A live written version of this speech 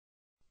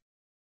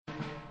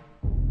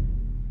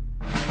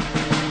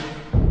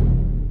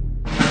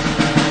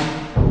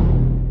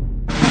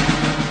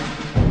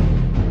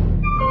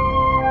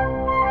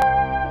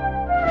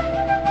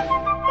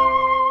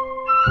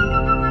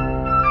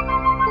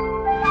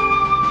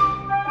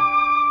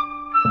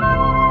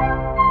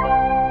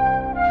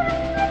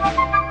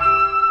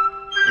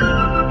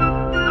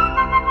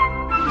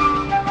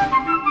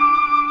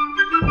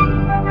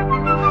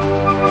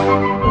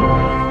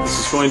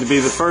going to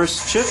be the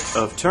first chip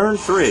of turn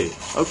 3.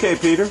 Okay,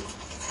 Peter.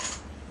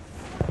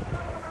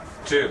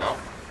 2.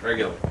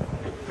 Regular.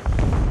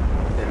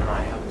 Then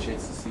I have a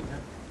chance to see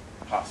him.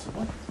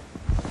 Possibly.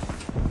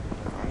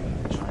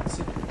 Try and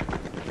see.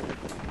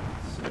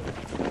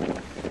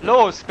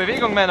 Los,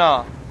 Bewegung,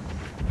 Männer!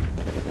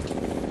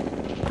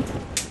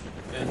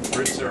 And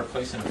Brits are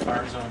placing a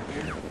fire zone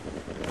here.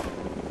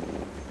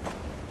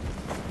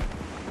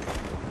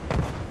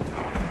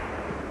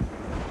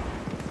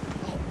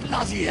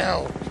 Bloody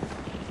hell!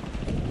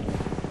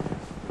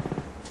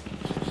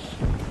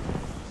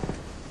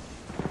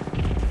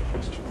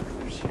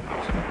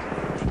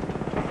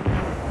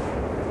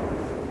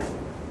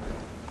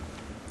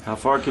 How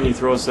far can you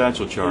throw a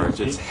satchel charge?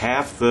 It's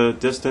half the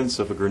distance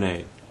of a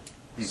grenade.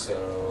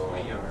 So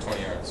 20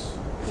 yards.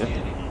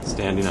 Yep.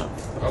 Standing up.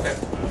 Okay.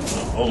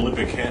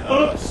 Olympic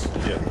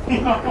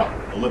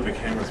Olympic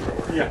hammer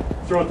thrower. Yeah,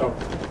 throw it though.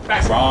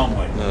 Wrong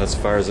way. No, that's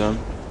fire zone.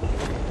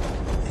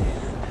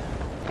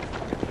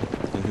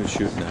 And who's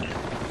shooting that?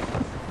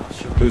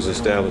 Who's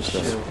established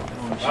that?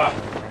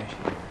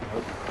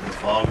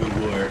 It's all good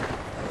work.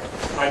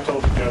 I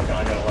told the joke and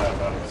I got a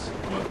laugh out of it.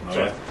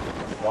 Okay.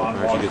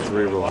 Alright, you get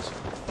 3 rolls.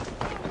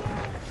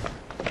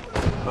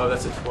 Oh,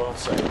 that's a 12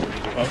 second.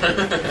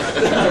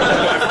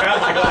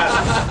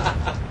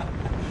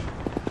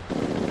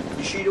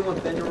 You sure you don't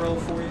want Ben to roll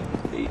for you?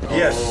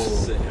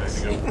 Yes.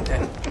 Okay.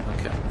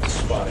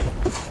 Spotty.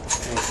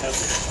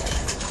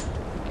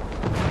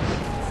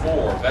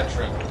 4.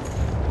 Veteran.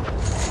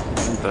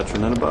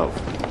 Veteran and above.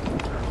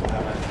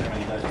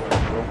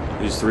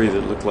 These 3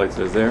 that look like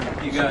they're there.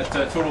 You got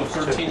a total of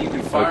 13 you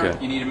can fire. Okay.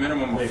 You need a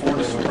minimum of 4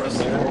 to suppress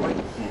the doorway.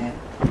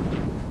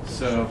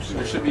 So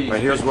there should be... Right,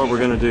 here's what we're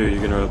going to do.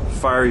 You're going to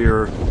fire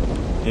your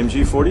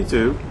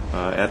MG42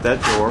 at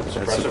that door and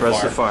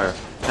suppress the fire.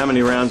 How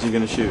many rounds are you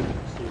going to shoot?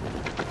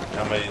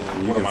 How many?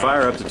 You can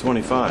fire up to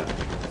 25.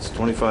 It's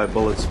 25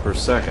 bullets per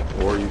second.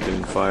 Or you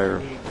can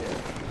fire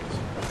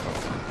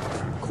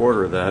a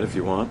quarter of that if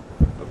you want.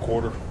 A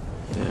quarter.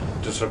 Yeah.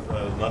 Just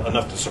not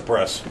enough to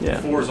suppress.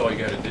 Yeah. 4 is all you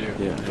got to do.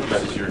 Yeah.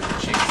 This is your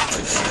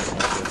chance.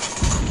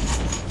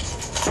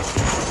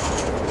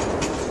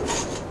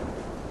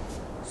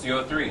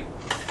 CO3.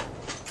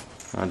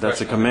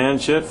 That's a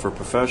command chit for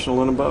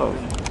professional and above.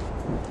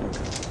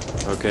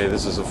 Okay,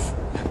 this is a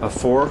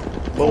 4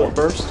 bullet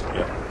burst.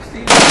 Yeah.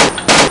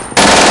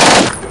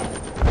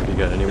 You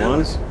got any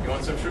ones? You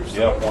want some troops?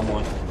 Yeah,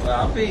 1-1. Well,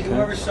 I'll be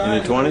whoever shot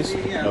Any it, 20s?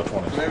 yeah, No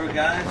 20s. whoever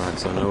guys. Alright,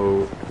 so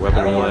no weapon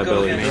I don't want to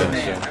go reliability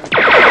against checks. man.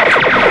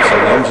 So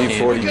the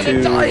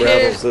MG42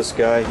 ravels this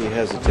guy, he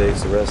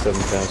hesitates, the rest of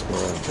them pass him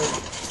around.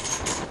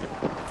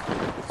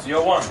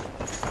 CO1.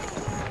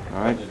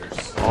 Alright,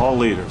 all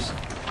leaders.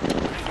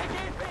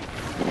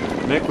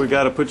 Nick, we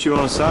got to put you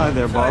on a side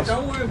there, boss.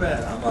 Don't worry about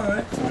it. I'm all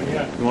right.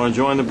 You want to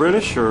join the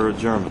British or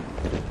German?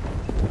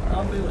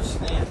 I'll be with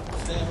Stan.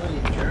 Stan, what are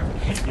you, German?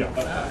 Yeah.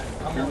 All right.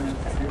 I'm on it.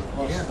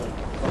 Yeah.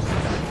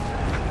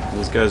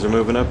 These guys are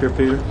moving up here,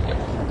 Peter?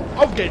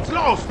 Oh, get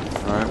lost!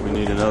 Alright, we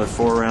need another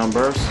 4-round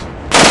burst.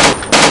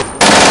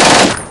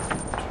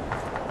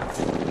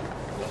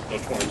 No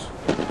 20s.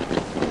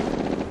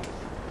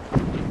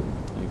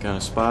 Any kind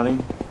of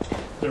spotting?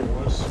 There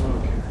was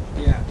smoke here.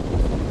 Yeah.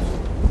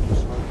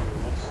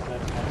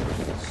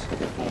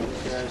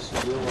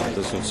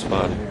 This one's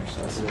spotting.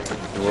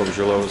 And what was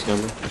your lowest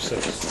number?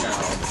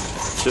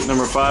 6. Chip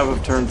number 5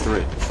 of turn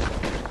 3.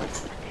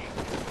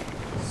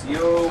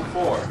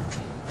 CO4.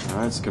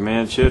 Alright, it's a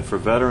command chit for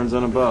veterans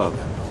and above.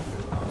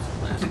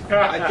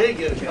 I did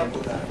get a couple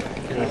of that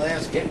in the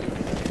last game.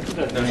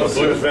 So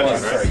blue is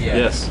veteran, right?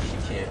 Yes.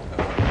 We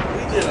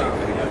did all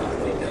right.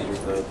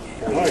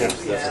 Oh, yeah.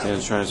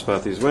 Stan's trying to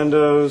spot these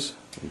windows.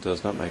 It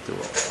does not make the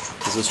roll.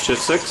 Is this chip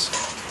 6?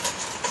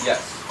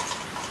 Yes.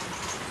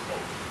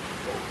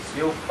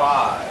 CO5.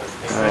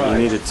 Alright, you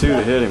needed 2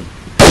 to hit him.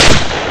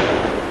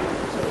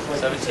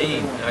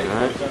 17.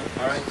 Alright. So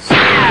this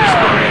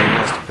guy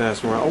has to pass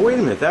more. Oh, wait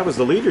a minute. That was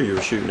the leader you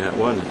were shooting at,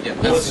 wasn't it? Yeah,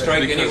 let's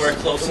strike anywhere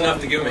close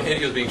enough to give him a hit.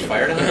 He was being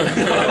fired on.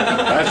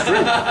 That's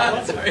true.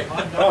 Sorry.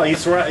 Oh,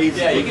 he's right.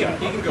 Yeah, he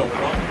can go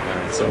wrong.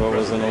 Alright, so it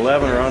was an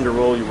 11 or under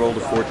roll. You rolled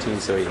a 14,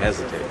 so he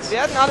hesitates.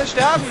 Werden alle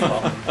sterben!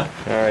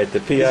 Alright, the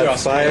PI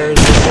fires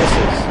and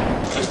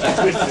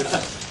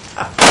misses.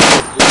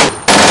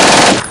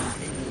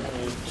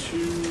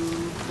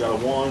 2, got a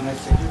 1,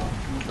 19.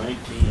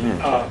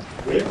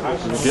 You're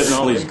getting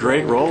all these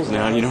great rolls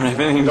now, and you don't have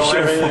anything to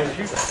show for.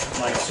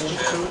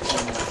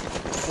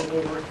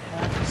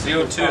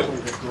 CO2.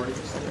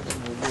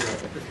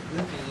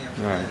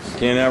 Alright,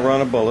 can't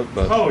outrun a bullet,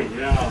 but Oh,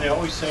 yeah. They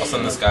always say I'll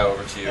send this guy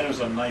over to you. there's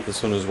a knife.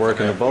 this one is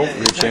working a bolt.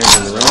 You're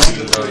changing the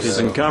round. If he's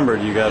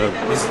encumbered, you gotta.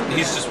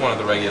 He's just one of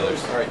the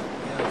regulars. All right.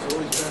 Yeah, it's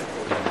always better.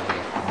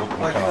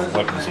 What kind of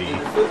weapons he?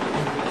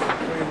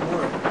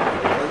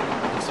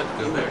 Looks like a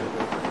good there.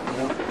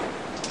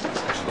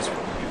 Actually, this one.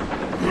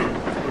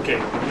 Okay, you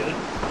get it?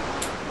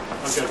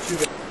 I've got 2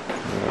 guys.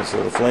 Alright, so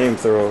the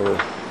flamethrower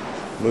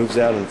moves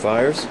out and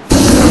fires.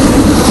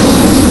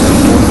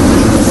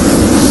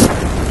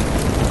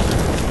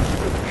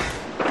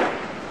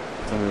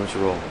 Tell me what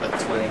you roll? About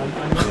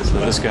 20. So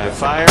this guy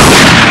fires,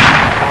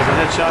 calls a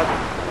headshot,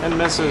 and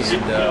misses.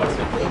 And,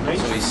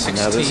 so he's 16.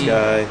 Now this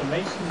guy,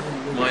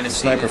 Minus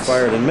sniper 8 is-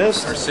 fired and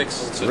missed. Or 6.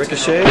 So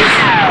Ricochets. 10.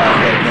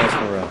 Pass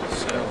morale.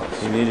 So,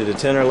 He needed a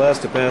 10 or less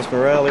to pass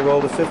morale. He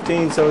rolled a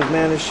 15, so his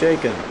man is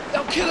shaken.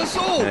 They'll kill us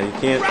all. Now you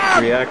can't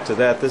react to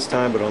that this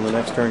time, but on the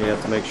next turn you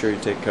have to make sure you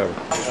take cover.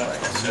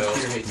 so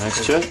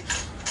Next check.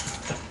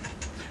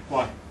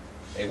 Why?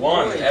 They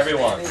won,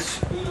 everyone.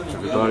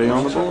 Everybody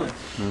on the board.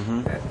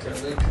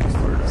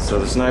 So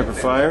the sniper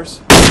fires.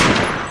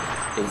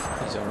 8.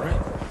 He's alright.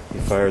 He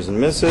fires and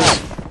misses.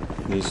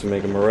 He needs to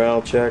make a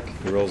morale check.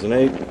 He rolls an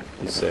 8.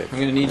 He's safe. I'm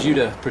going to need you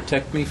to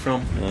protect me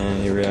from...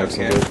 And he reacts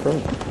and Okay. goes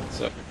prone.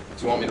 So,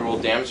 Do you want me to roll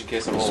damage in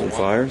case I roll Some 1?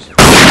 fires.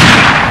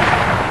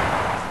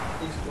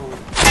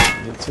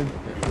 Gets him.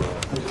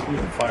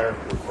 Fire.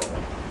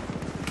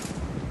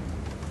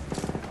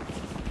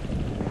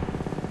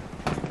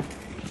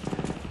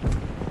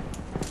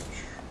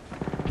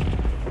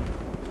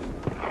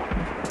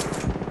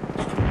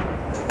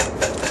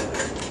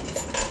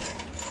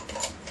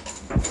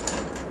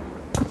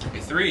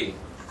 A 3.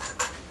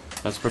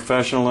 That's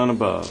professional and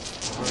above.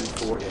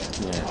 4, yeah.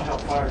 Yeah. How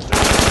far is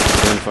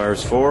that? Then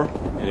fires 4.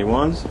 Any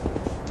ones?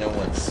 No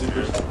one's.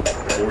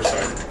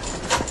 Four-sided.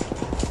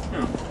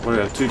 What do we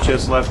have? 2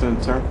 chits left in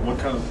the turn? What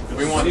kind of?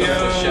 We want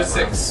the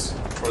 6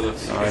 for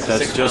the. All right,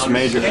 that's just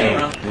Major Cain.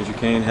 Major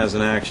Cain has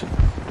an action.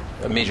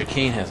 Major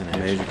Cain has an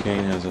action. Major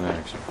Cain has an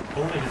action.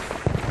 Only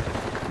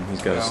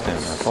He's got a stand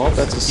up. Oh,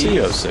 that's a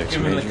CO6. He's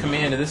given the Major.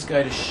 command to this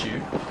guy to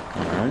shoot.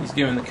 All right. He's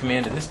given the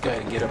command to this guy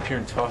to get up here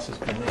and toss his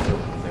grenade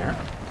over there.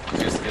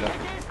 Just get up.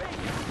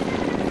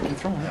 And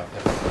throw him out.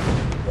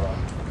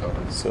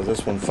 So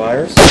this one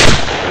fires.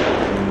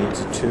 He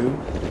needs a 2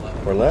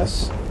 or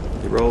less.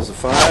 He rolls a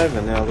 5,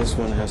 and now this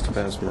one has to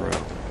pass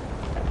morale.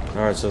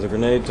 All right, so the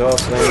grenade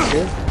toss lands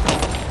here.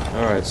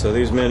 All right, so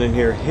these men in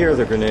here hear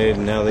the grenade,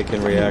 and now they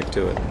can reaat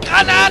to it.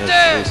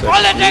 Granate!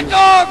 Volle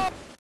Deckung!